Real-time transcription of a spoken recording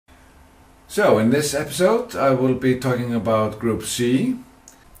So in this episode I will be talking about Group C.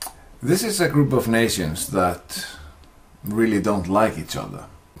 This is a group of nations that really don't like each other.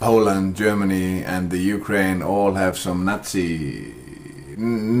 Poland, Germany and the Ukraine all have some nasty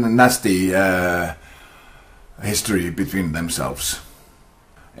history between themselves.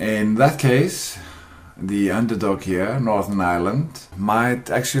 In that case, the underdog here, Northern Ireland, might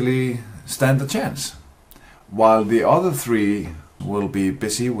actually stand a chance, while the other three will be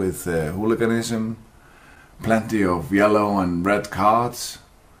busy with hooliganism, plenty of yellow and red cards,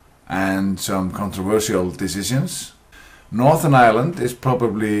 and some controversial decisions. Northern Ireland is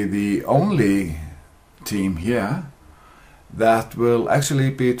probably the only team here that will actually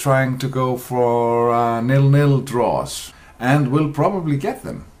be trying to go for 0-0 draws, and will probably get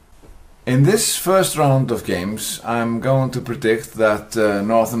them. In this first round of games, I'm going to predict that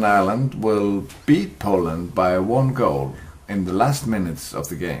Northern Ireland will beat Poland by 1 goal in the last minutes of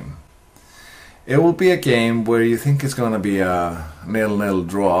the game. It will be a game where you think it's going to be a 0-0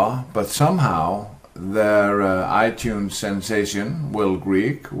 draw, but somehow their iTunes sensation,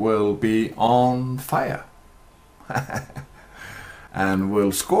 Grigg, will be on fire and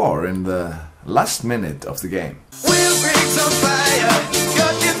will score in the last minute of the game. Grigg's on fire.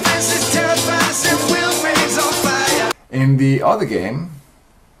 Your defense is terrifying. Grigg's on fire. In the other game,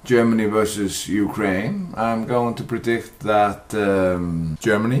 Germany versus Ukraine, I'm going to predict that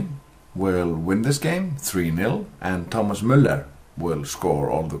Germany will win this game 3-0 and Helmut Muller will score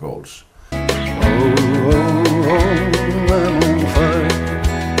all the goals.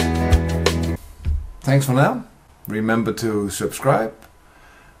 Thanks for now. Remember to subscribe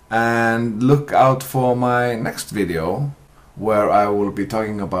and look out for my next video where I will be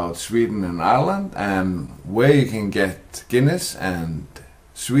talking about Sweden and Ireland and where you can get Guinness and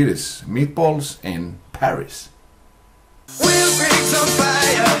Swedish meatballs in Paris. Grigg's on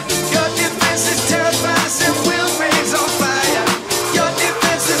fire.